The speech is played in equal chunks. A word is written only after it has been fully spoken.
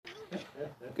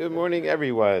Good morning,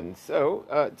 everyone.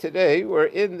 So today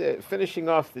we're finishing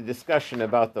off the discussion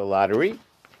about the lottery,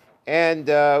 and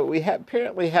we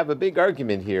apparently have a big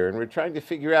argument here, and we're trying to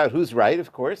figure out who's right,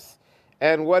 of course,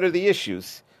 and what are the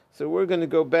issues. So we're going to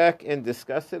go back and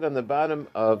discuss it on the bottom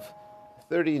of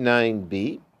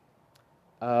 39b.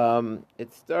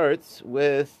 It starts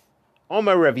with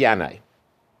Omer Rav Yanai.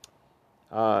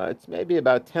 It's maybe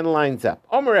about 10 lines up.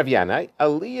 Omer Rav Yanai,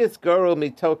 Aliyas Goro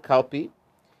Mito Kalpi,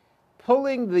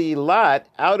 pulling the lot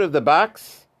out of the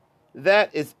box, that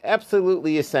is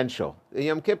absolutely essential. The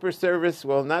Yom Kippur service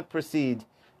will not proceed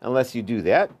unless you do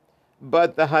that.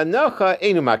 But the Hanocha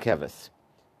Einu Makeves,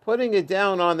 putting it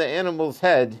down on the animal's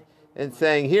head and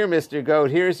saying, "Here, Mr. Goat,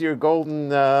 here's your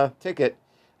golden ticket,"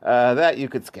 that you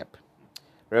could skip.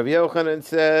 Rav Yochanan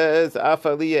says,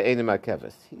 "Afaliya Einu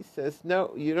Makeves." He says,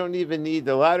 "No, you don't even need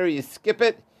the lottery. You skip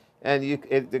it, and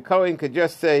the Kohen could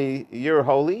just say, 'You're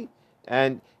holy.'"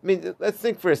 And I mean, let's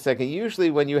think for a second.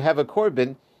 Usually, when you have a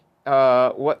korban,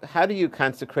 how do you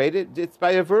consecrate it? It's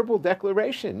by a verbal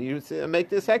declaration. You say, "Make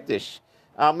this hektish.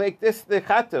 I'll make this the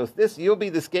chatos. This you'll be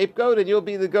the scapegoat, and you'll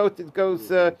be the goat that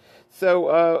goes."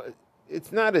 So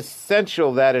it's not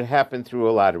essential that it happened through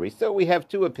a lottery. So we have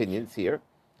two opinions here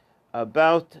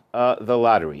about the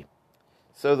lottery.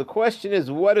 So the question is,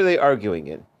 what are they arguing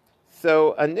in?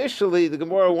 So initially, the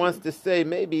Gemara wants to say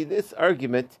maybe this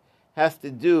argument has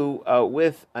to do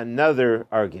with another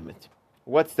argument.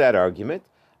 What's that argument?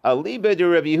 Aliba de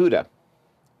Rabbi Yehuda.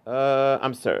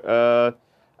 Aliba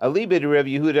de Rabbi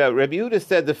Yehuda. Rabbi Yehuda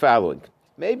said the following.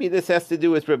 Maybe this has to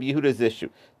do with Rabbi Yehuda's issue.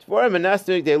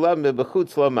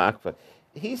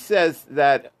 He says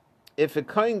that if a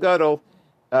Kohen Gadol,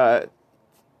 well,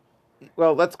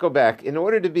 let's go back. In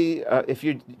order to be, if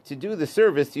you to do the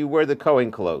service, you wear the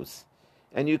Kohen clothes.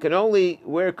 And you can only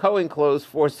wear Kohen clothes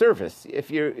for service. If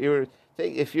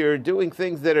you're doing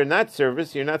things that are not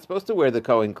service, you're not supposed to wear the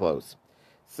Kohen clothes.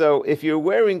 So if you're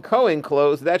wearing Kohen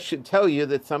clothes, that should tell you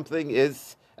that something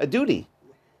is a duty.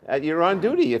 You're on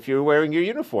duty if you're wearing your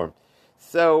uniform.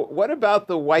 So what about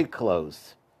the white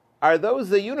clothes? Are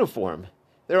those a uniform?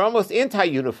 They're almost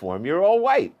anti-uniform. You're all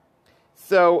white.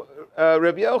 So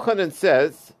Rabbi Yochanan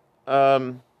says,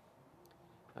 it's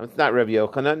not Rabbi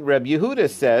Yochanan, Rabbi Yehuda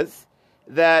says,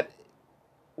 that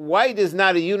white is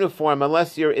not a uniform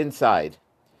unless you're inside.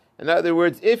 In other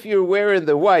words, if you're wearing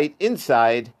the white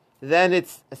inside, then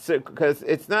it's because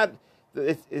it's not.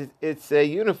 It's a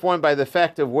uniform by the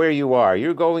fact of where you are.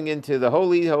 You're going into the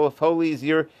Holy of Holies.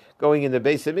 You're going in the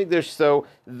Beis Hamikdash. So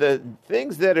the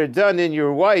things that are done in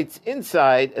your whites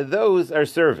inside, those are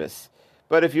service.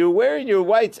 But if you're wearing your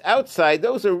whites outside,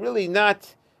 those are really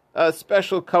not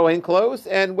special Kohen clothes,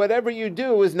 and whatever you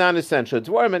do is non-essential.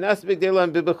 So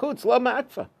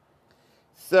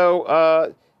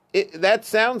that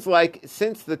sounds like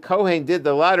since the Kohen did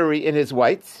the lottery in his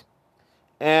whites,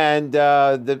 and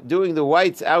doing the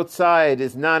whites outside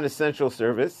is non-essential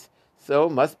service, so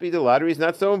must be the lottery is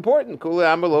not so important.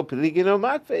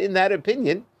 In that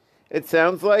opinion, it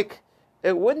sounds like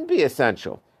it wouldn't be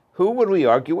essential. Who would we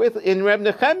argue with? In Reb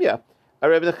Nechemia.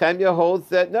 Reb Nechemia holds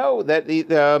that no, that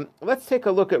let's take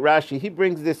a look at Rashi. He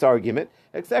brings this argument.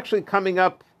 It's actually coming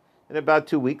up in about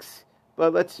 2 weeks,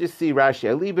 but let's just see Rashi.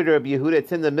 Aliba de Rabbi Yehuda.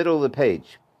 It's in the middle of the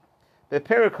page. The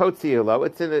Perek Hotzielo.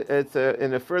 It's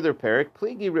in a further Perek.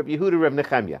 Pligi Rabbi Yehuda Reb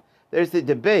Nechemia. There's a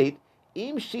debate.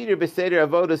 Im Shiter Beseder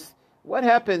Avodas. What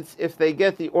happens if they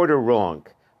get the order wrong?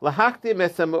 Lahaktim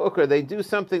Esamukar. They do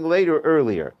something later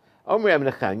earlier. Omer Reb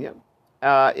Nechemia.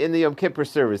 In the Yom Kippur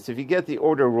service, if you get the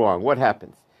order wrong, what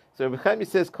happens? So Rabbi Chaim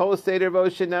says, "Kol seder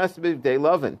v'oshenas b'vdei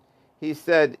loven." He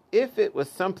said, if it was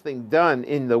something done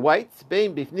in the whites,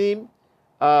 bein bifnim,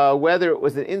 whether it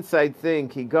was an inside thing,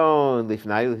 kigon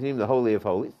lifnai lifnim, the Holy of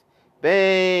Holies,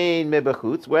 bein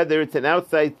mebachutz, whether it's an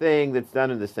outside thing that's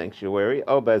done in the sanctuary,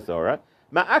 o bazora,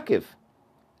 ma'akiv.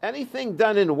 Anything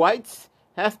done in whites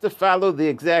has to follow the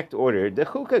exact order.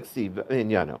 Dechukaksiv in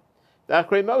Yano. The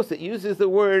Achremos, it uses the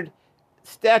word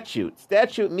statute.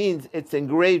 Statute means it's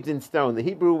engraved in stone. The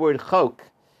Hebrew word chok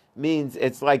means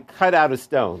it's like cut out of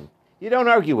stone. You don't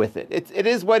argue with it. It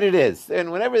is what it is.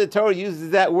 And whenever the Torah uses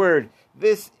that word,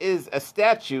 this is a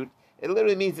statute, it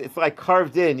literally means it's like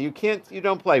carved in. You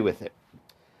don't play with it.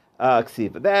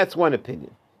 Ksiva. That's one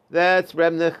opinion. That's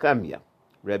Reb Nechemia.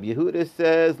 Reb Yehuda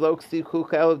says, Lo ksiv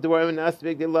chuchel of dvarim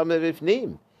nasbig delamed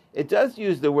v'fnim. It does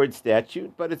use the word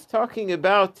statute, but it's talking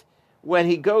about when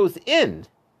he goes in.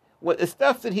 What the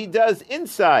stuff that he does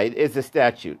inside is a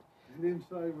statute.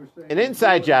 An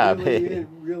inside job.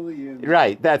 Really in.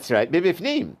 Right, that's right.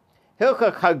 B'bifnim.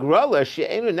 Hilchach hagrala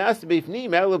she'enu nasa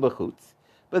b'ifnim ela b'chutz.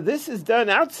 But this is done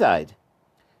outside.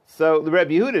 So the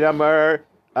Rebbe Yehuda Amar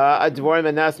Advorim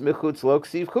anas michutz lo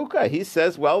ksiv chuka. He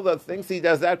says, well, the things he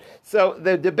does out. So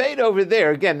the debate over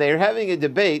there, again, they're having a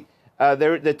debate.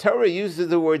 The Torah uses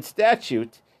the word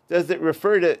statute. Does it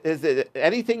refer to, is it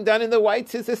anything done in the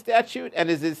whites is a statute and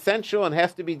is essential and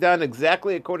has to be done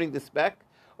exactly according to spec?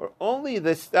 Or only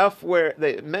the stuff where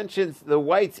it mentions the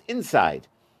whites inside?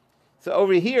 So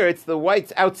over here, it's the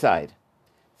whites outside.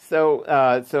 So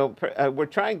we're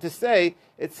trying to say,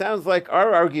 it sounds like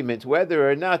our argument, whether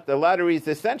or not the lottery is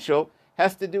essential,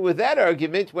 has to do with that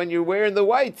argument. When you're wearing the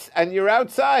whites and you're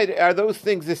outside, are those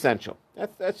things essential?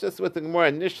 That's just what the Gemara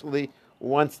initially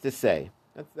wants to say.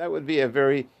 That would be a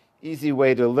very easy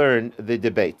way to learn the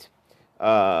debate.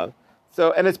 And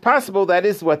it's possible that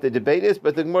is what the debate is,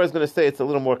 but the Gemara is going to say it's a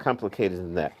little more complicated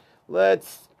than that.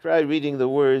 Let's try reading the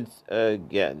words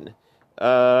again.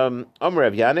 Rabbi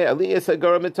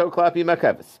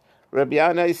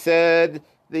Yanai said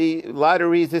the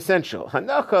lottery is essential.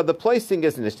 Hanacha, the placing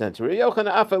isn't essential. He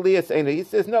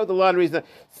says no, the lottery is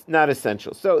not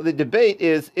essential. So the debate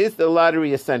is the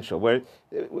lottery essential?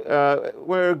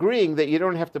 We're agreeing that you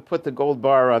don't have to put the gold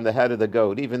bar on the head of the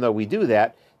goat, even though we do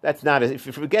that. That's not. If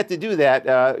you forget to do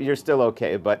that, you're still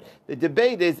okay. But the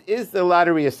debate is the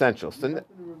lottery essential? So.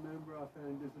 Remember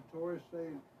offhand, does the Torah say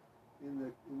in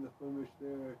the Chumash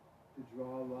there to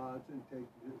draw lots and take?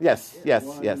 Yes. Yeah.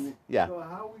 So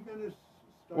how are we going to?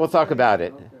 We'll talk about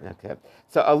it. Okay.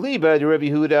 So Aliba to Rabbi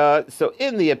Huda. So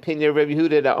in the opinion of Rabbi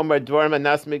Huda, Omar Dvarma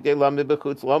Nasmik de Lamid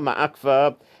Bechutz Lo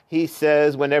Ma'akva. He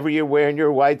says whenever you're wearing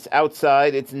your whites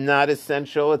outside, it's not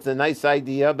essential. It's a nice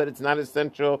idea, but it's not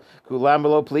essential. Kulam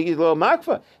lo pligi lo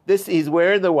makva. He's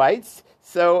wearing the whites.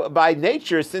 So by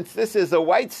nature, since this is a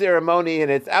white ceremony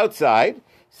and it's outside,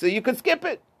 so you could skip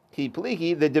it. Ki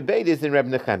pligi, the debate is in Reb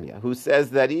Nechemia, who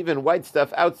says that even white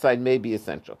stuff outside may be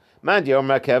essential. Mandi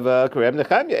Omar Keva Reb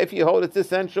Nechemia. If you hold it's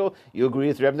essential, you agree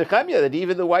with Reb Nechemia that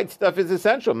even the white stuff is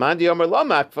essential. Mandi Omar Lo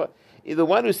Makva. The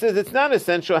one who says it's not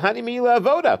essential, Hani Mila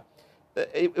Avoda.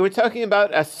 We're talking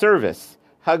about a service.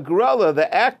 Hagrala,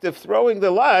 the act of throwing the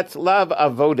lots, lav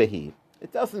avodahi.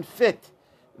 It doesn't fit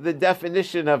the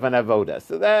definition of an avoda.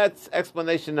 So that's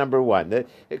explanation number one.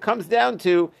 It comes down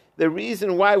to the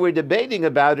reason why we're debating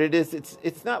about it is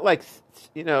it's not like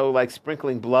like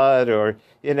sprinkling blood or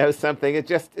something. It's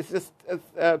just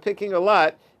picking a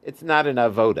lot. It's not an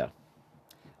avoda.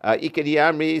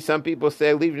 Some people say,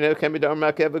 according to Reb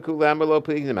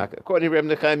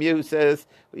Nechemia, who says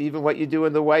even what you do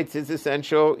in the whites is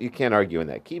essential, you can't argue in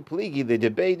that. Ki pligi, the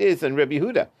debate is on Rabbi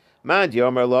Yehuda.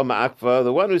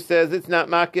 The one who says it's not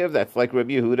makiv, that's like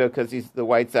Rabbi Yehuda because he's the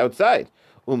whites outside.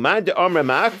 And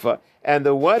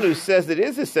the one who says it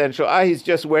is essential, he's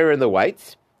just wearing the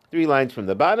whites. 3 lines from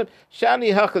the bottom.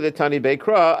 Shani hachadetani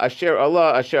beikra asher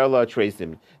Allah traced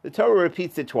him. The Torah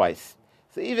repeats it twice.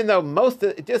 So even though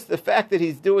just the fact that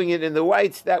he's doing it in the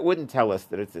whites, that wouldn't tell us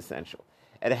that it's essential.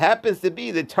 It happens to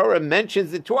be the Torah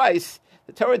mentions it twice.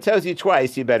 The Torah tells you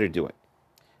twice, you better do it.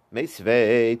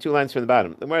 Mitzvah, 2 lines from the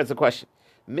bottom. Then where's the question?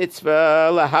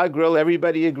 Mitzvah lahagril,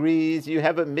 everybody agrees you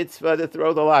have a mitzvah to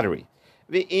throw the lottery.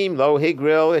 V'im lo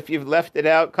higril, if you've left it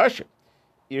out, kosher.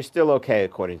 You're still okay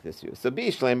according to this view. So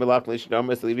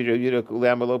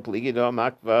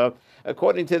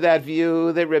according to that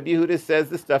view, that Rabbi Yehuda says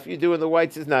the stuff you do in the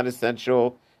whites is not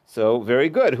essential. So very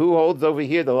good. Who holds over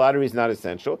here the lottery is not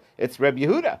essential? It's Rabbi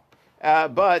Yehuda.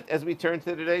 But as we turn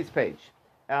to today's page,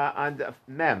 on the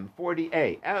Mem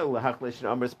 40a,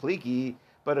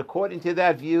 but according to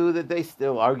that view, that they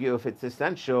still argue if it's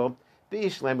essential.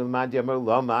 If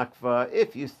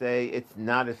you say it's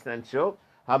not essential,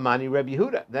 Hamani Rebbe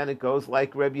Yehuda, then it goes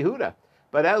like Rebbe Yehuda.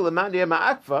 But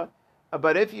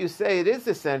if you say it is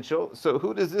essential, so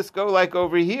who does this go like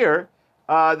over here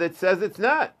that says it's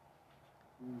not?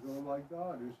 Go like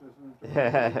God.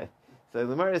 So the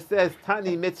Gemara says,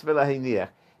 Tani mitzvah lahiniach.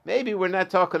 Maybe we're not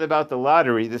talking about the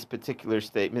lottery, this particular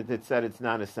statement that said it's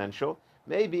not essential.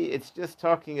 Maybe it's just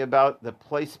talking about the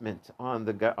placement on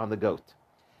the goat.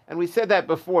 And we said that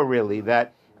before, really,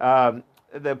 that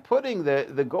the putting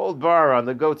the gold bar on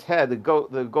the goat's head, the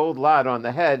gold lot on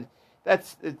the head,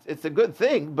 it's a good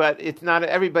thing, but it's not.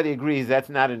 Everybody agrees that's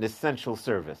not an essential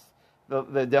service.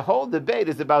 The whole debate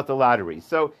is about the lottery.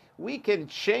 So we can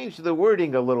change the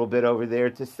wording a little bit over there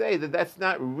to say that that's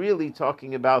not really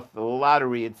talking about the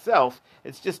lottery itself.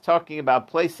 It's just talking about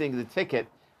placing the ticket,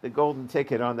 the golden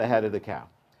ticket, on the head of the cow.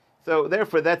 So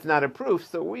therefore, that's not a proof.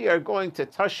 So we are going to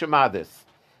tashema this.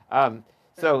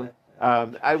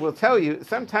 I will tell you,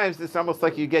 sometimes it's almost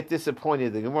like you get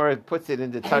disappointed. The Gemara puts it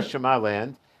into Tashema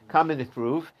land, come and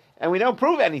prove, and we don't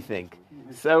prove anything.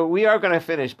 So we are going to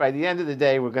finish. By the end of the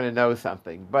day, we're going to know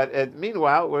something. But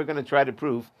meanwhile, we're going to try to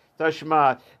prove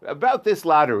Tashma, about this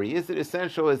lottery, is it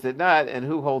essential, is it not, and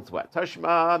who holds what?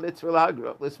 Tashma mitzvah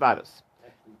lahagro, lisvados.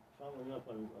 Actually, following up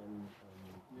on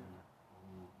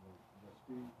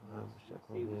what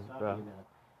Steve was talking about,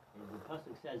 the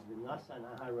pasuk says, "V'nasan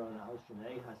Aharon al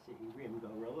shnei ha'seirim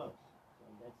gorelos." So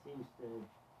that seems to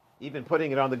even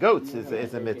putting it on the goats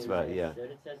is a mitzvah. Yeah, that's what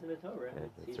it says in the Torah. Yeah,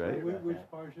 that's right. Which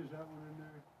parsha is that one in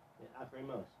there?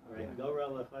 Afremos, right?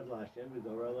 Gorel echad la'Hashem,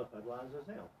 v'gorel echad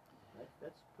la'Azazel.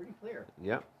 That's pretty clear.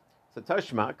 Yeah. So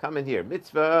Tashma, come in here.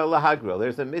 Mitzvah lahagro.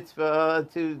 There's a mitzvah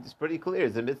it's pretty clear.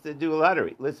 It's a mitzvah to do a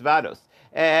lottery, lisvados,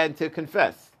 and to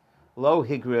confess. Lo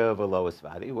higra v'lo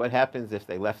isvadi. What happens if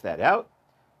they left that out?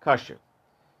 Kosher.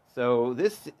 So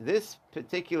this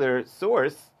particular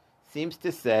source seems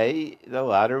to say the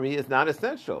lottery is not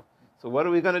essential. So what are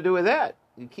we going to do with that?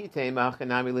 Maybe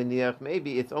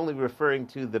it's only referring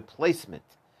to the placement,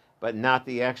 but not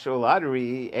the actual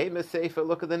lottery.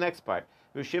 Look at the next part.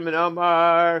 Rishimon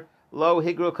Omar lo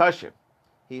higru kosher.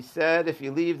 He said, if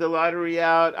you leave the lottery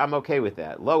out, I'm okay with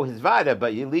that. Lo hizvada,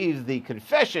 but you leave the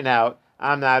confession out,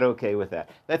 I'm not okay with that.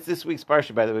 That's this week's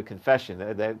parsha, by the way, confession.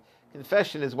 That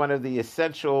confession is one of the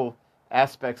essential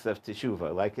aspects of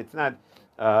teshuvah. Like, it's not,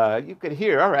 you can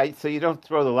hear, all right, so you don't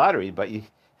throw the lottery, but you're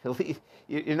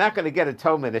not going to get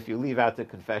atonement if you leave out the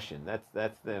confession.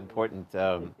 That's the important,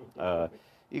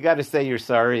 you got to say you're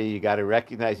sorry, you got to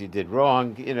recognize you did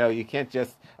wrong. You can't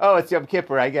just, it's Yom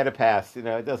Kippur, I get a pass.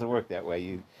 It doesn't work that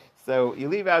way. So you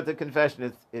leave out the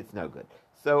confession, it's no good.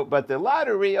 So, but the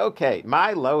lottery, okay,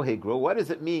 my lo higru, what does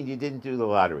it mean you didn't do the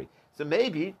lottery? So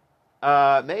maybe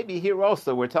here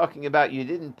also we're talking about you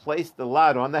didn't place the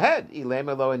lot on the head.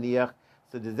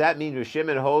 So does that mean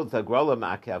Rishimon holds hagrola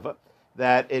ma'akeva,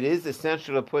 that it is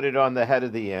essential to put it on the head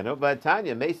of the animal? But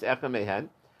Tanya, meis echa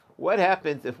mehen, what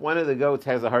happens if one of the goats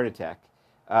has a heart attack?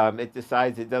 It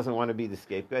decides it doesn't want to be the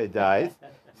scapegoat, it dies.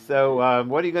 So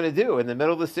what are you going to do? In the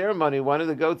middle of the ceremony, one of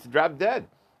the goats dropped dead.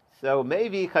 So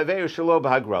maybe chaveru shelo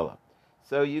b'hagrola.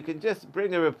 So you can just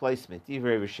bring a replacement,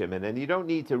 divrei Rav Shimon, and you don't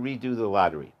need to redo the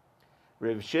lottery.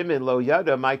 Rav Shimon lo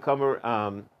yada my comer.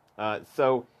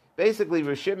 So basically,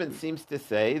 Rav Shimon seems to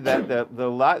say that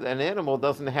an animal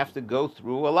doesn't have to go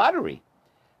through a lottery.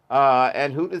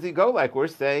 And who does he go like? We're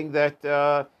saying that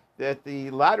the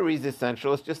lottery is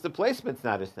essential. It's just the placement's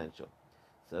not essential.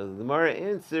 So the Gemara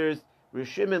answers, Rav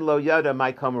Shimon lo yada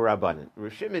my comer rabbanan.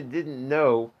 Rav Shimon didn't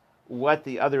know what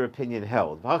the other opinion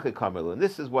held. And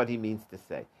this is what he means to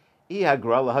say.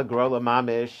 Hagrola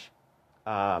mamish.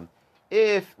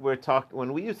 If we're talking,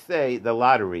 when we say the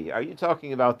lottery, are you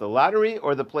talking about the lottery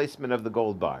or the placement of the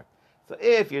gold bar? So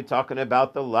if you're talking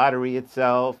about the lottery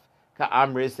itself,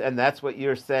 ka'amris, and that's what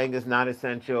you're saying is not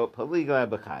essential, paligla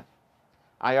b'chad.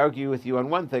 I argue with you on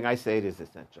one thing, I say it is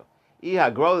essential.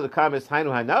 Hagrola kamis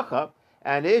hainu hanacha.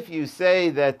 And if you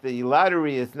say that the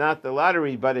lottery is not the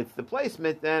lottery, but it's the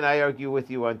placement, then I argue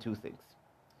with you on two things.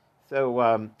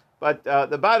 So, but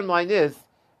the bottom line is,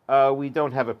 we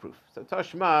don't have a proof. So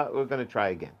Tashma, we're going to try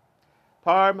again.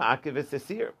 Par ma'akiv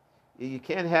v'sasir. You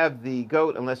can't have the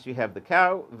goat unless you have the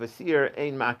cow. V'sir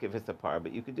ein ma'akiv v'sapar.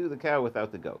 But you could do the cow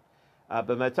without the goat. But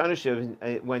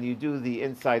matanashiv, when you do the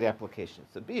inside application.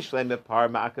 So bishlem par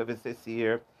ma'akiv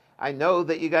v'sasir. I know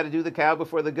that you got to do the cow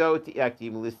before the goat, because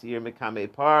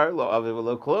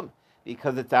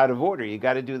it's out of order. You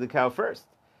got to do the cow first.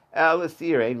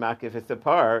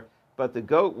 But the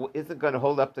goat isn't going to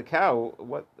hold up the cow.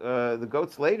 What the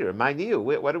goat's later?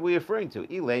 What are we referring to?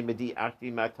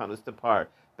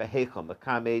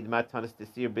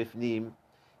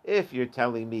 If you're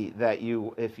telling me that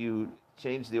if you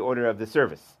change the order of the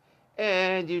service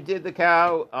and you did the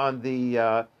cow on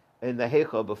the in the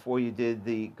heichal before you did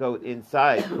the goat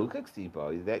inside, that you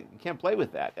can't play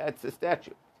with that. That's a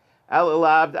statute.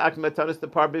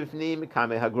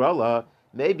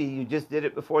 Maybe you just did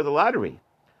it before the lottery.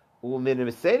 And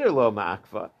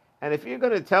if you're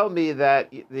going to tell me that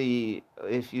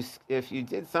if you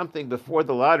did something before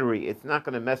the lottery, it's not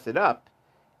going to mess it up,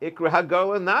 so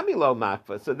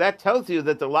that tells you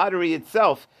that the lottery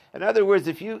itself, in other words,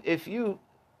 if you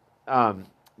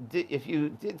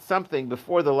did something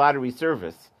before the lottery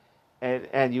service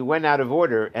and you went out of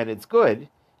order and it's good,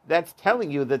 that's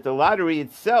telling you that the lottery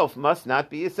itself must not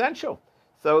be essential.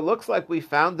 So it looks like we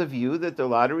found the view that the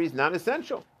lottery is not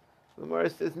essential. The Gemara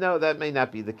says, no, that may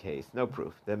not be the case. No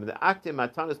proof.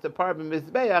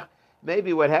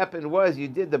 Maybe what happened was you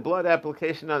did the blood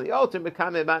application on the altar, and it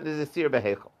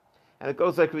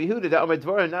goes like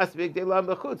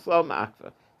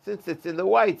since it's in the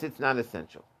whites, it's not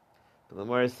essential. The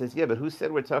Gemara says, yeah, but who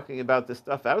said we're talking about the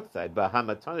stuff outside?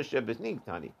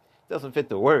 It doesn't fit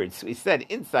the words. We said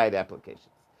inside applications.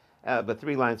 but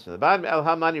 3 lines from the bottom. El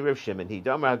Hamani Rav Shimon, he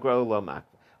Domer Hagro Lo Makva.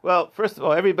 Well, first of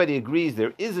all, everybody agrees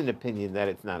there is an opinion that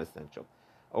it's not essential.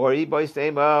 Or Iboy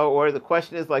Sema, or the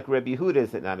question is like Rabbi Yehuda,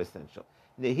 is it not essential?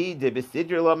 Nehi de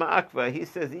Besidr Lo Ma'akva, he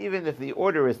says even if the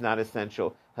order is not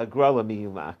essential, Hagro Lo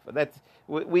Miyu Ma'akva. That's,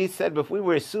 we said before, we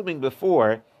were assuming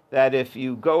before that if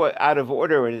you go out of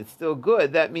order and it's still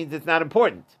good, that means it's not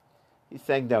important. He's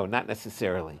saying no, not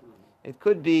necessarily. It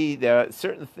could be that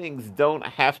certain things don't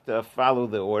have to follow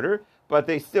the order, but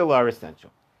they still are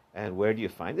essential. And where do you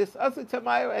find this? Also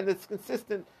Tamayo, and it's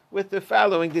consistent with the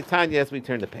following Tanya as we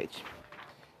turn the page.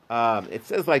 It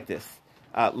says like this: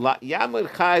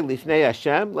 Yamud Chai Lifnei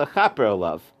Hashem Lechaper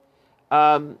Olav.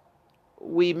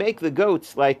 We make the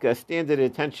goats like stand at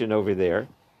attention over there.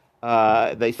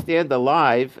 They stand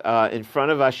alive in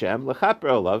front of Hashem Lechaper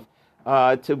Olav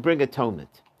to bring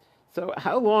atonement. So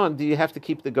how long do you have to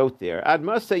keep the goat there? Ad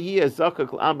Masayiyah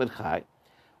Zakak L'Amud Chai.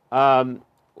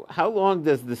 How long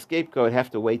does the scapegoat have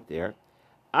to wait there?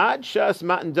 Ad Shas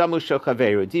Matan Damu Shel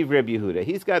Chaveru Div Reb Yehuda.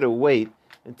 He's got to wait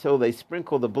until they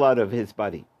sprinkle the blood of his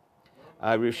buddy.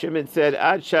 Rav Shimon said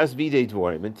Ad Shas Videi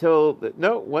Dvorim.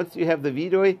 Once you have the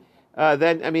Vidoi,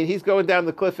 then, I mean, he's going down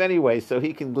the cliff anyway, so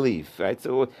he can leave, right?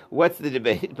 So what's the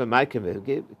debate? The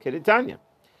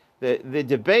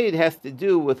debate has to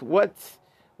do with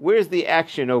where's the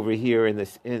action over here in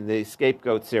the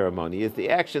scapegoat ceremony? Is the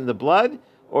action the blood,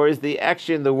 or is the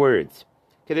action the words?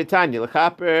 It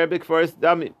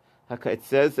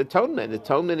says atonement.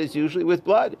 Atonement is usually with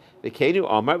blood. That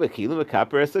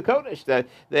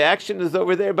the action is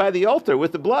over there by the altar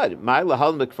with the blood.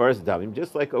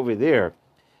 Just like over there,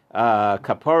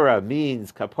 kapora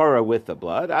means kapora with the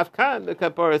blood. Afkan the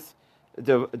kaporas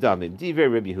damim.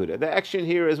 Divrei Rabbi Yehuda. The action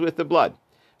here is with the blood.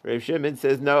 Rav Shimon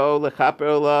says no.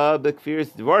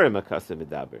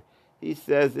 He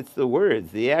says it's the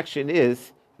words. The action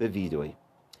is the vidui.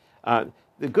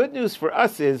 The good news for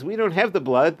us is we don't have the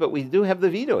blood, but we do have the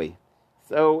vidui.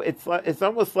 So it's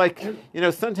almost like,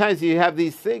 sometimes you have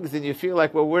these things and you feel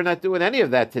like, well, we're not doing any of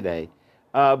that today.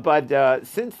 But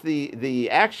since the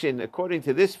action, according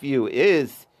to this view,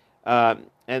 is, and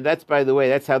that's, by the way,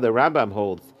 that's how the Rambam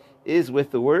holds, is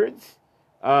with the words.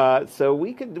 So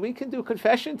we can do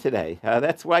confession today.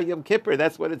 That's why Yom Kippur,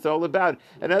 that's what it's all about.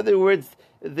 In other words,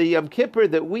 the Yom Kippur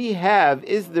that we have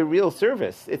is the real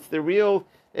service. It's the real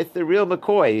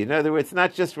McCoy. In other words, it's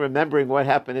not just remembering what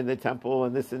happened in the temple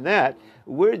and this and that.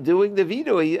 We're doing the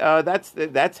vidui.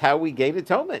 That's how we gain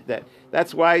atonement.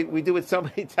 That's why we do it so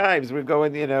many times. We're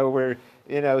going, so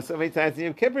many times in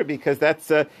Yom Kippur, because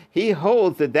he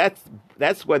holds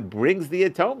that's what brings the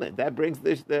atonement. That brings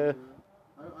the.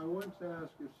 I once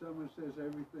asked if someone says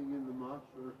everything in the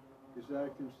Machzor, is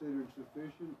that considered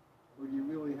sufficient, or do you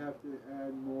really have to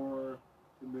add more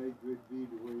to make good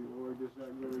vidui, or does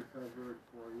that really cover it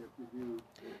for you if you do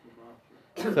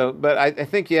the Machzor? So, but I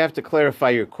think you have to clarify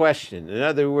your question. In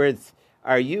other words,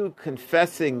 are you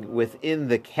confessing within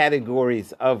the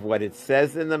categories of what it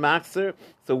says in the Machzor?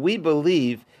 So we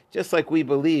believe, just like we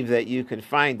believe that you can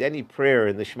find any prayer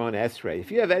in the Shemona Esrei.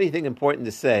 If you have anything important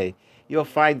to say, you'll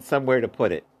find somewhere to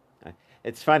put it.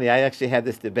 It's funny, I actually had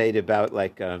this debate about,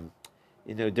 during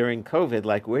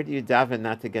COVID, where do you daven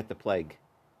not to get the plague?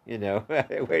 Where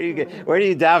do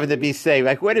you daven to be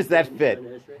saved? Where does that fit?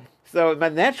 So my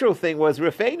natural thing was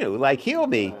Rafenu, heal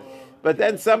me. But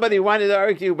then somebody wanted to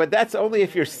argue, but that's only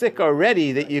if you're sick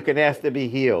already that you can ask to be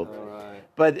healed.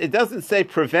 But it doesn't say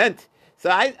prevent.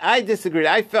 So I disagreed.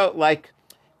 I felt like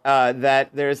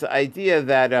that there's an idea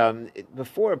that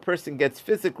before a person gets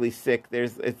physically sick,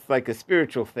 it's like a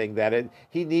spiritual thing that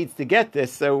he needs to get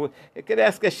this. So you could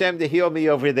ask Hashem to heal me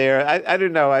over there. I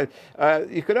don't know.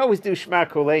 You could always do Shema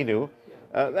Kolenu.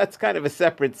 That's kind of a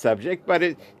separate subject. But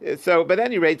at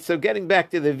any rate, so getting back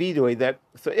to the vidui,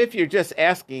 so if you're just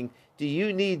asking, do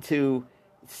you need to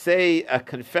say a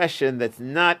confession that's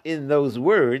not in those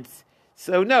words?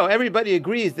 So no, everybody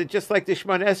agrees that just like the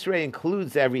Shemona Esrei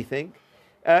includes everything.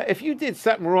 If you did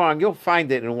something wrong, you'll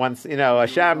find it in once,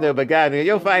 Hashem no Baganu,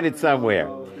 you'll find it somewhere.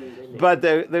 But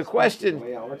the question,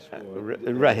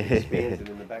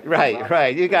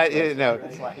 right, you got,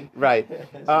 right.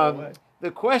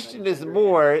 The question is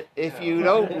more if you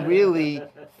don't really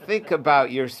think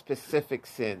about your specific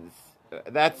sins.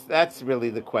 That's really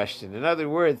the question. In other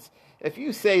words, if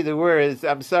you say the words,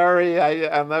 I'm sorry,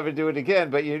 I'll never do it again,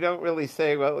 but you don't really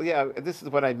say, well, yeah, this is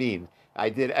what I mean. I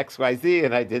did X, Y, Z,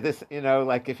 and I did this,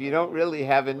 if you don't really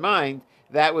have in mind,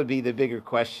 that would be the bigger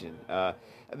question.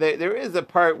 There is a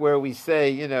part where we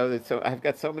say, that so I've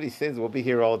got so many sins, we'll be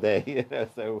here all day,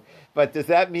 but does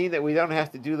that mean that we don't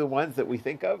have to do the ones that we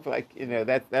think of?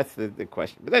 That's the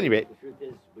question. But anyway. The truth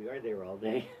is, we are there all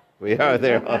day. We are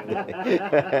there all day.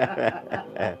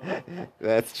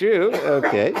 That's true.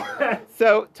 Okay.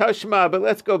 So, Toshma, but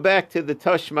let's go back to the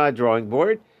Toshma drawing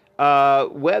board.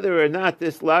 Whether or not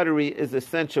this lottery is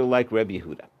essential like Rebbe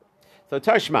Yehuda. So,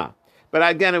 Toshma. But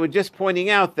again, I was just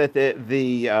pointing out that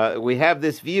we have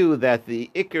this view that the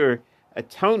Iker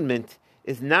atonement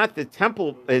is not the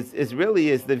temple, is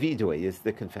really the vidui, is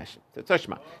the confession. So,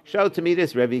 Toshma. Shal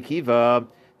Tamidis Rebbe Kiva.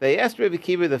 They asked Rebbe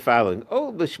Kiva the following.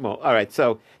 Oh, Bishmol. All right,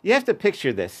 so you have to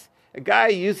picture this. A guy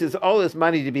uses all his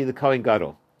money to be the Kohen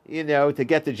Gadol, to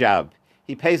get the job.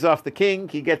 He pays off the king,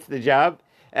 he gets the job,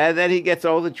 and then he gets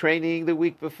all the training the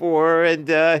week before,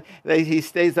 and he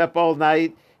stays up all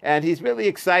night, and he's really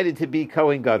excited to be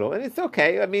Kohen Gadol. And it's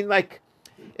okay. I mean,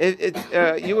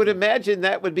 you would imagine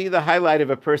that would be the highlight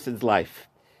of a person's life.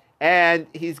 And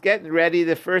he's getting ready,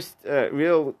 the first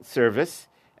real service,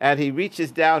 and he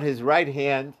reaches down his right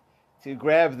hand to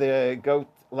grab the goat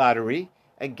lottery,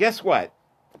 and guess what?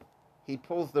 He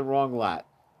pulls the wrong lot.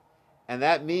 And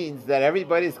that means that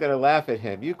everybody's going to laugh at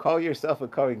him. You call yourself a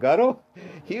Kohen Gadol?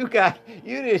 You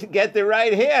didn't get the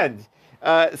right hand.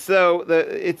 So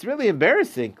it's really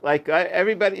embarrassing.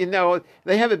 Everybody,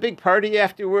 they have a big party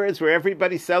afterwards where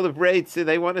everybody celebrates and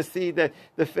they want to see the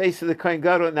face of the Kohen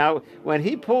Gadol. Now, when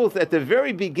he pulls at the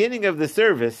very beginning of the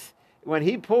service, when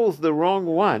he pulls the wrong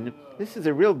one, this is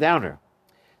a real downer.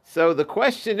 So the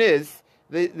question is,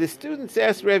 the students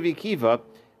asked Rebbe Kiva,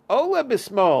 Ola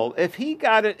Bismol, if he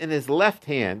got it in his left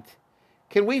hand,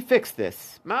 can we fix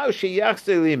this? Can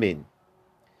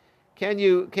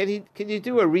you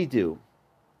do a redo?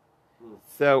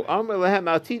 So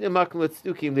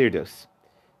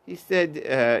he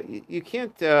said, you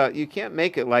can't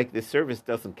make it like the service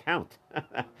doesn't count.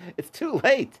 It's too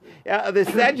late. The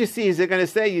Sadducees are going to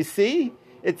say, you see,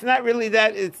 it's not really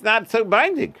that, it's not so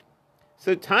binding.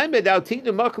 So time it out. It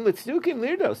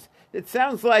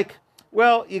sounds like,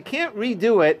 well, you can't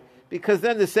redo it because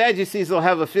then the Sadducees will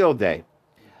have a field day.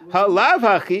 But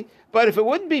if it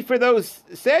wouldn't be for those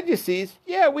Sadducees,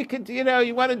 yeah, we could,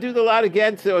 you want to do the lot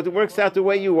again so it works out the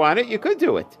way you want it, you could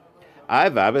do it.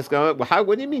 What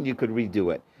do you mean you could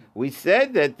redo it? We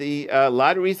said that the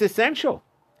lottery is essential.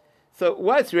 So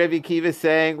what's Rebbe Kiva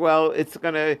saying? Well, it's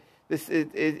going to,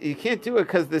 you can't do it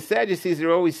because the Sadducees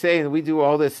are always saying that we do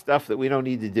all this stuff that we don't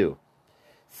need to do.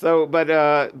 So, but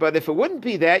if it wouldn't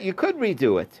be that, you could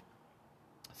redo it.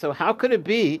 So how could it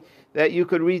be that you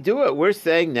could redo it? We're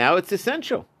saying now it's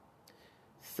essential.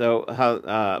 So,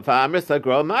 it's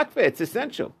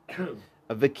essential.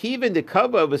 A Vakivin de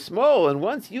Kaba was small, and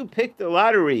once you pick the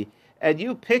lottery and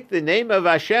you pick the name of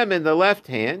Hashem in the left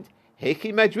hand,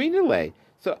 Heiki Madrinale.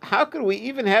 So how could we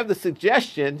even have the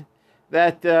suggestion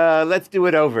that let's do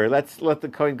it over? Let's let the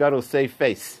Kohen Gadol save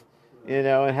face, and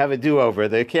have a do-over.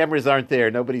 The cameras aren't there.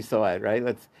 Nobody saw it, right?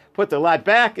 Let's put the lot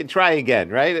back and try again,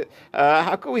 right?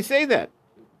 How could we say that?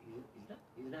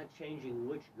 He's not changing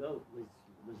which goat was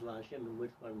La Hashem and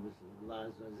which one was La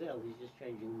Zazel. He's just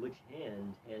changing which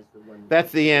hand has the one.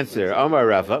 That's the answer. Omar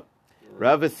Rava.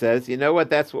 Rava says, you know what?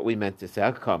 That's what we meant to say.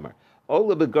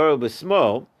 Ola Begoro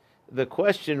B'Smol. The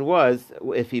question was,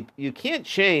 if you can't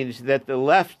change that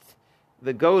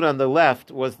the goat on the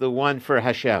left was the one for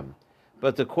Hashem.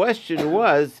 But the question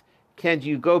was, can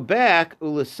you go back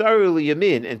Ulasaru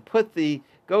Yamin and put the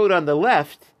goat on the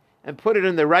left and put it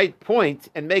in the right point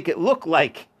and make it look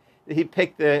like he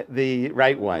picked the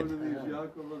right one?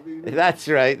 That's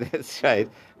right. That's right.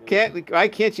 Why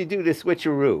can't you do the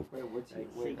switcheroo?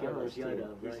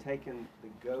 He's taken the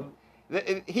goat.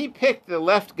 He picked the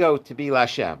left goat to be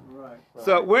Lashem. Right.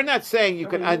 So we're not saying you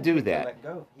can undo that.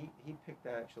 He picked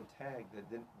the actual tag, the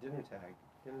dinner tag,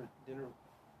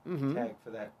 tag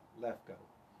for that left goat.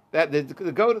 That the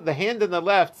goat, the hand on the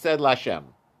left said Lashem.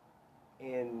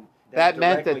 And that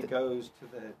meant that goes to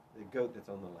the goat that's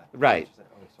on the left. Right.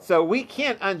 So we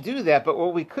can't undo that, but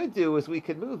what we could do is we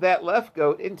could move that left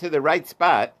goat into the right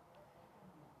spot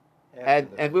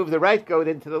and move the right goat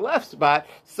into the left spot.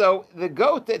 So the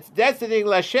goat that's designating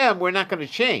Lashem, we're not going to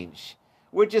change.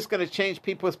 We're just going to change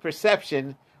people's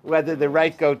perception whether the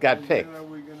right goat got picked. Are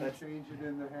we going to change it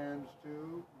in the hands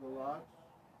too, the lots?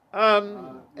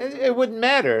 It wouldn't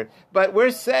matter. But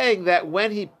we're saying that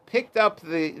when he picked up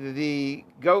the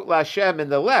goat Lashem in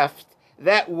the left,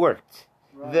 that worked.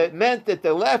 Right. That meant that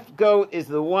the left goat is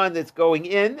the one that's going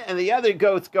in, and the other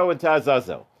goat's going to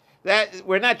Azazel. That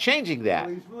we're not changing that.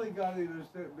 Well, he's really got to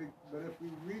understand. But if we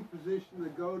reposition the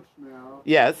goats now,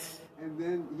 yes, and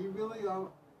then he really,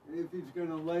 if he's going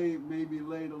to lay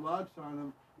the lots on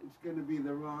them, it's going to be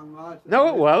the wrong lot. No,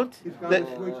 it won't. He's got The-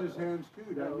 to switch his hands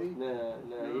too, doesn't he? No,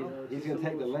 he's going to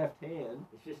take the left hand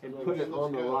It's just and a put it little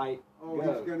on the right Oh,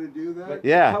 go. he's going to do that? But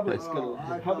Yeah. the public's Oh, going I the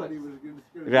thought public, he was going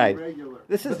to Right. be regular.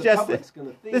 This is but the just public's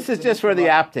gonna think this is that just it's for the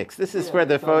right. optics. This is Yeah, for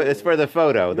the that's all it it's is. for the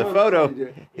photo. You The know what I'm photo. trying to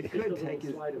do? He Just could a take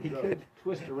his, little slight of he road. could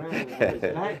twist around and have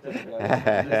his back to the goat. Let's do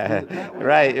it that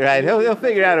way. Right. He'll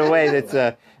figure out a way that's.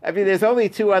 I mean, there's only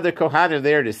two other Kohanim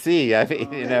there to see. I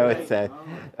mean, you know, it's. They're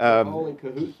all in Um,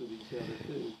 cahoots with each other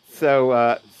too. so.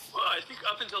 Well, I think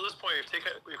up until this point,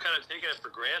 we've kind of taken it for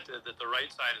granted that the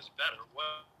right side is better.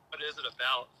 What is it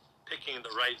about picking the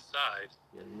right side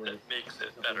that makes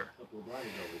it better?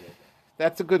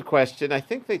 That's a good question. I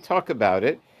think they talk about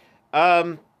it.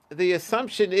 The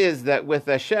assumption is that with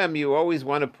Hashem, you always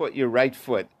want to put your right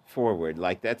foot forward.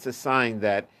 Like that's a sign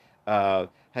that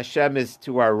Hashem is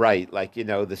to our right. Like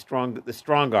the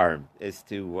strong arm is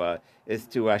to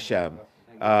Hashem.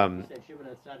 Said Shimon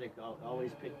HaTzadik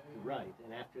always picked the right,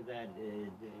 and after that,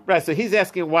 Right. So he's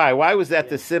asking why. Why was that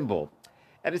the symbol?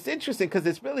 And it's interesting because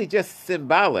it's really just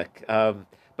symbolic.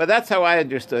 But that's how I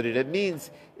understood it. It means,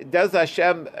 does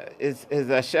Hashem is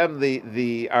Hashem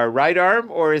the our right arm,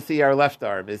 or is he our left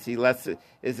arm? Is he less?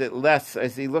 Is it less?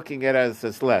 Is he looking at us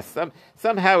as less?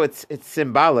 Somehow it's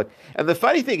symbolic. And the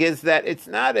funny thing is that it's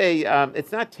not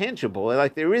tangible.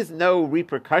 Like there is no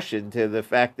repercussion to the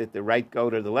fact that the right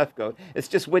goat or the left goat. It's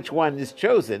just which one is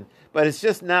chosen. But it's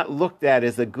just not looked at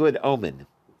as a good omen.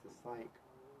 It's a psych.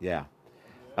 Yeah.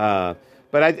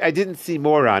 But I didn't see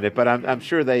more on it, but I'm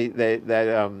sure they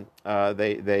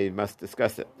must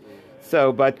discuss it.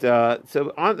 So, but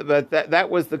that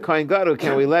was the Kohen Gadol.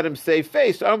 Can we let him save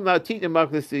face? I'm not teaching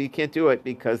him, so you can't do it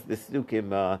because the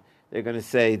Snukim they're going to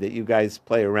say that you guys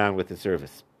play around with the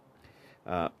service.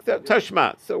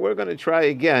 Tashma. So we're going to try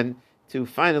again to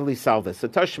finally solve this. So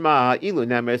Tashma ilu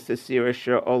nemes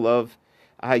tesirasher olav.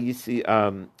 You see,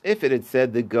 if it had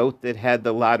said the goat that had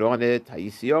the lot on it,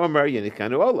 you see Omer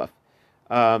Yenikanu Olaf.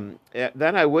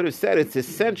 Then I would have said it's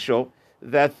essential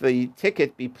that the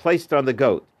ticket be placed on the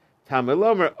goat.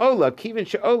 Tamilomer Ola Kivin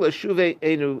She'ola Shuve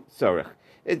Enu Tzorech.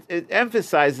 It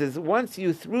emphasizes once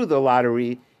you threw the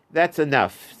lottery, that's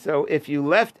enough. So if you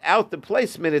left out the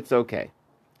placement, it's okay.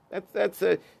 That's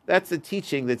a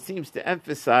teaching that seems to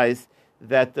emphasize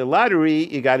that the lottery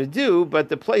you got to do, but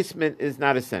the placement is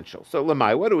not essential. So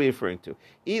Lamai, what are we referring to?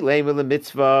 Ilay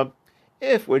mitzvah.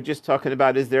 If we're just talking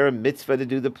about, is there a mitzvah to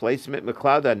do the placement?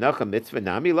 Meklada nacha mitzvah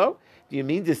namilo? Do you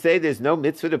mean to say there's no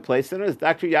mitzvah to place it? As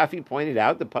Dr. Yafi pointed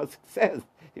out, the pasuk says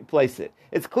you place it.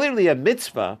 It's clearly a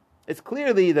mitzvah. It's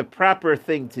clearly the proper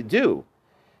thing to do.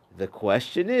 The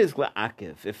question is,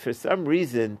 la'akiv, if for some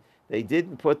reason they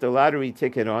didn't put the lottery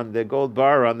ticket on the gold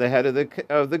bar on the head of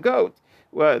the goat,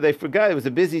 well, they forgot, it was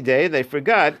a busy day, and they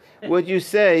forgot, would you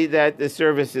say that the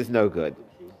service is no good?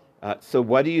 So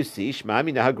what do you see?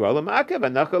 Shmami nahagrola makav,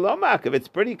 anachalo makav. It's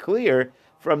pretty clear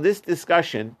from this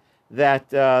discussion that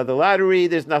the lottery,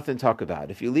 there's nothing to talk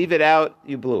about. If you leave it out,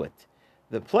 you blew it.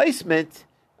 The placement,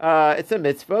 it's a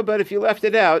mitzvah, but if you left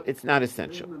it out, it's not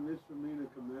essential. Doesn't the mitzvah mean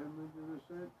a commandment in a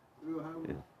sense?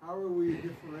 How are we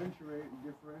differentiating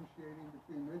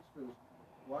between mitzvahs?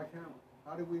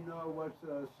 How do we know what's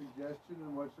a suggestion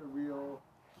and what's a real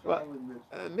solid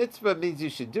mitzvah? Mitzvah means you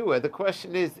should do it. The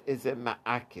question is it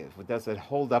ma'akiv? Does it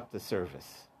hold up the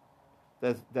service?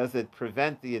 Does it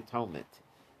prevent the atonement?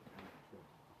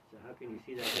 So how can you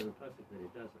see that in the pasuk that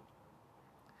it doesn't?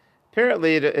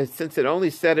 Apparently, since it only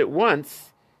said it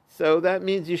once, so that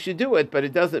means you should do it, but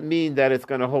it doesn't mean that it's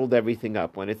going to hold everything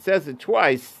up. When it says it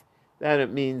twice, then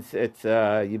it means it's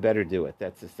you better do it.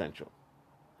 That's essential.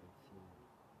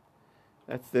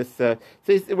 That's this. So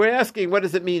we're asking, what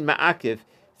does it mean, ma'akiv?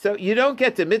 So you don't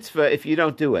get the mitzvah if you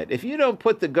don't do it. If you don't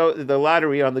put the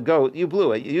lottery on the goat, you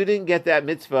blew it. You didn't get that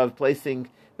mitzvah of placing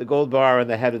the gold bar on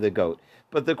the head of the goat.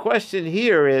 But the question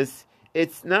here is,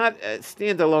 it's not a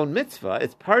standalone mitzvah.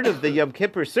 It's part of the Yom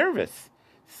Kippur service.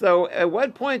 So at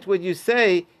what point would you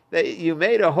say that you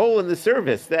made a hole in the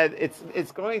service, that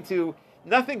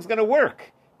nothing's going to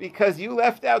work because you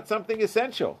left out something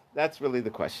essential? That's really the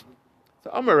question. So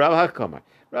Amar Rav HaKomar.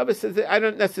 Rabbi says, I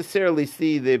don't necessarily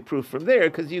see the proof from there,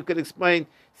 because you could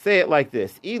say it like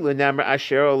this. The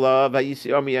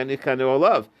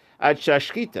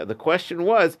question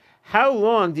was, how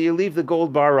long do you leave the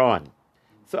gold bar on?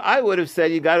 So I would have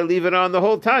said you got to leave it on the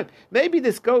whole time. Maybe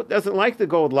this goat doesn't like the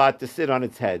gold lot to sit on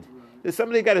its head. Does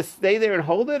somebody got to stay there and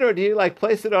hold it, or do you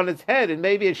place it on its head and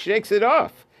maybe it shakes it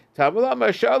off?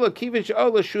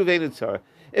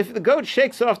 If the goat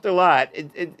shakes off the lot,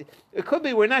 it could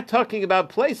be we're not talking about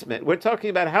placement. We're talking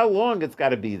about how long it's got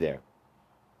to be there.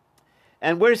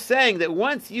 And we're saying that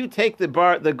once you take the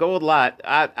gold lot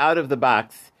out of the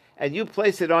box and you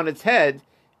place it on its head,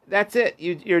 that's it.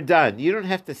 You're done. You don't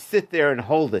have to sit there and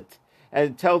hold it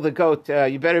and tell the goat,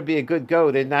 you better be a good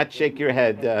goat and not shake your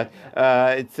head.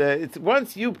 It's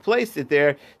once you place it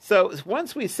there. So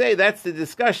once we say that's the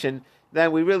discussion,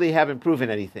 then we really haven't proven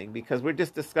anything, because we're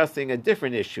just discussing a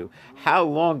different issue, how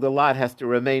long the lot has to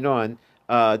remain on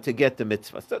to get the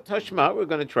mitzvah. So Tashma, we're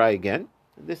going to try again.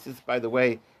 This is, by the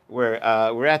way, we're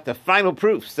at the final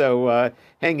proof, so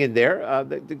hang in there.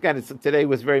 Again, today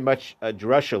was very much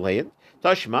drushalayan.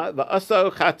 Tashma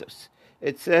va'asau chatos.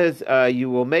 It says you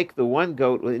will make the one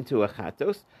goat into a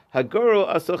chatos.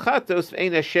 Hagoro aso chatos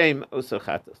ve'ein Hashem oso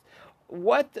chatos.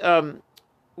 What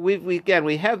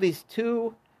we have these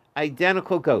two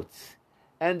identical goats,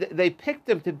 and they picked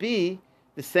them to be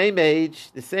the same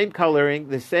age, the same coloring,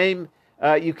 the same.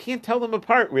 You can't tell them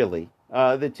apart, really.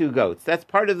 The two goats. That's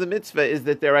part of the mitzvah, is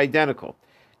that they're identical.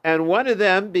 And one of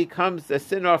them becomes a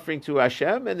sin offering to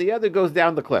Hashem, and the other goes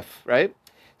down the cliff, right?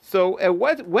 So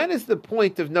when is the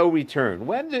point of no return?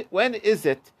 When is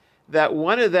it that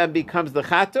one of them becomes the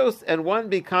chatos and one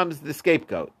becomes the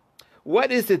scapegoat?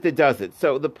 What is it that does it?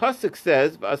 So the pasuk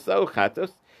says, V'asau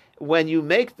chatos, when you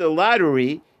make the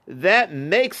lottery, that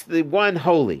makes the one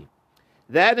holy.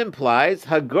 That implies,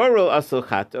 Hagorol aso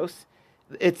chatos,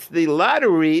 it's the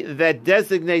lottery that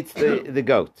designates the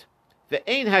goat.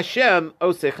 Ve'ein Hashem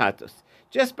oseh chatos.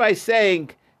 Just by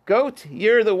saying, goat,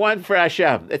 you're the one for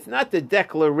Hashem. It's not the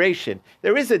declaration.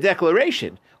 There is a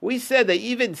declaration. We said they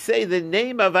even say the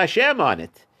name of Hashem on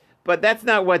it. But that's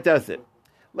not what does it.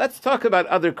 Let's talk about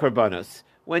other korbanos.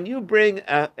 When you bring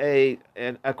a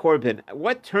korban,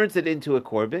 what turns it into a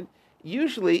korban?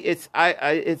 Usually it's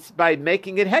by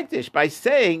making it hektish, by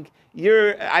saying,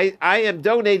 I am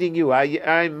donating you,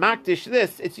 I'm makdish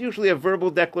this. It's usually a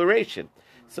verbal declaration.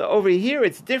 So over here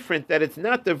it's different, that it's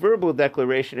not the verbal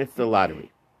declaration, it's the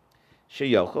lottery.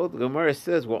 Sheyochel, the Gemara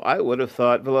says, well, I would have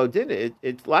thought,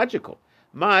 it's logical.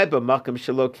 My b'makam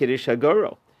shelo kiddush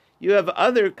hagoro. You have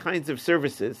other kinds of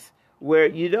services where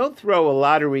you don't throw a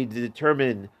lottery to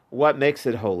determine what makes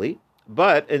it holy,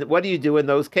 but what do you do in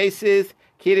those cases?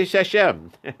 Kiddush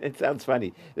Hashem. It sounds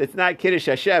funny. It's not Kiddush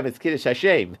Hashem, it's Kiddush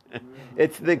Hashem.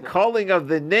 It's the calling of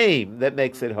the name that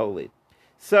makes it holy.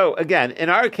 So again, in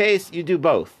our case, you do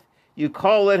both. You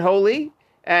call it holy,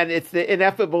 and it's the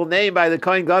ineffable name by the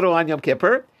Kohen Gadol on Yom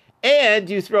Kippur, and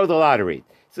you throw the lottery.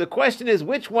 So the question is,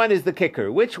 which one is the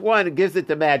kicker? Which one gives it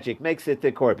the magic, makes it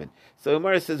the korban? So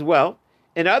Umar says, well,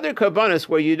 in other korbanos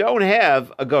where you don't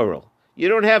have a gorel, you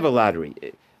don't have a lottery,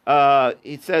 it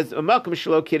says, Malkum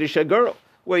Shelo Kiddush HaGorel,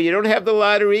 where you don't have the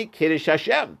lottery, Kiddush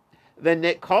Hashem, then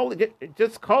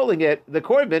just calling it the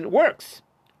korban works.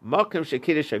 Malkum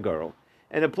Shekiddush HaGorel.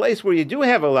 And a place where you do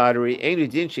have a lottery, Einu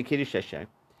Din Shekiddush Hashem.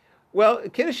 Well,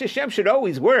 Kiddush Hashem should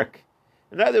always work.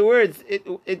 In other words,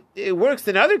 it works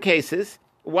in other cases.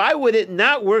 Why would it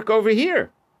not work over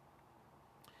here?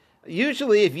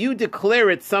 Usually, if you declare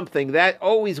it something, that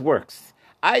always works.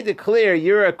 I declare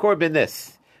you're a korban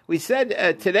this. We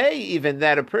said today even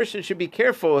that a person should be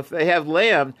careful if they have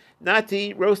lamb, not to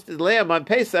eat roasted lamb on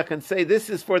Pesach and say this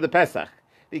is for the Pesach,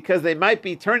 because they might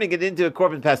be turning it into a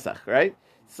korban Pesach, right?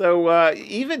 So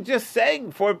even just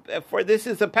saying for this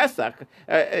is a Pesach,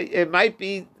 it might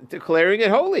be declaring it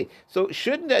holy. So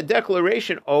shouldn't a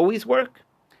declaration always work?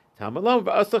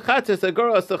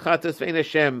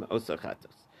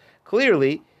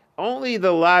 Clearly, only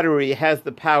the lottery has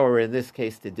the power in this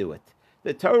case to do it.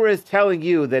 The Torah is telling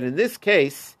you that in this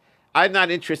case, I'm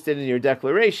not interested in your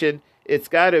declaration, it's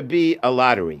got to be a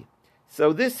lottery.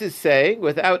 So this is saying,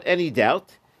 without any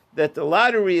doubt, that the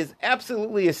lottery is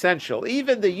absolutely essential.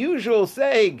 Even the usual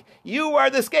saying, you are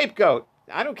the scapegoat.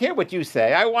 I don't care what you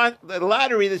say. I want the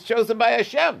lottery that's chosen by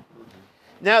Hashem.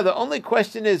 Now, the only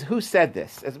question is, who said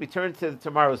this? As we turn to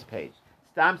tomorrow's page.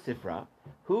 Stam Sifra.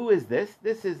 Who is this?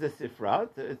 This is the Sifra.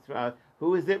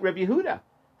 Who is it? Rabbi Yehuda.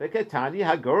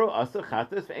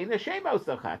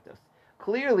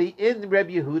 Clearly, in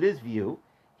Rabbi Yehuda's view,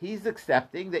 he's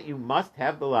accepting that you must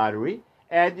have the lottery,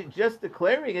 and just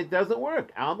declaring it doesn't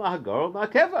work. Alma hagorol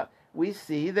makeva. We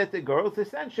see that the girl is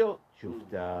essential.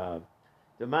 Shufta.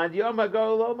 The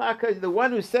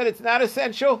one who said it's not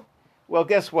essential, well,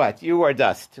 guess what? You are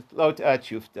dust.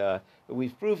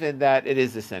 We've proven that it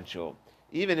is essential.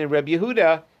 Even in Rabbi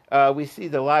Yehuda, we see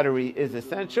the lottery is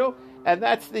essential, and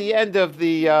that's the end of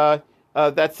the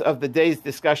of the day's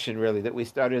discussion, really, that we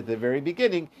started at the very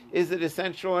beginning. Is it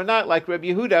essential or not? Like Rabbi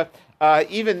Yehuda,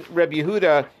 even Rabbi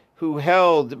Yehuda, who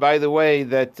held, by the way,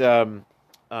 that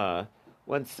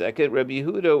one second, Rabbi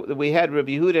Yehuda, we had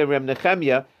Rabbi Yehuda and Reb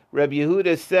Nechemia. Rabbi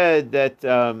Yehuda said that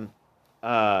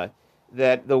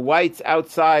that the whites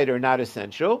outside are not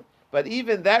essential. But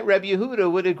even that Rebbe Yehuda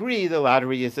would agree the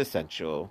lottery is essential.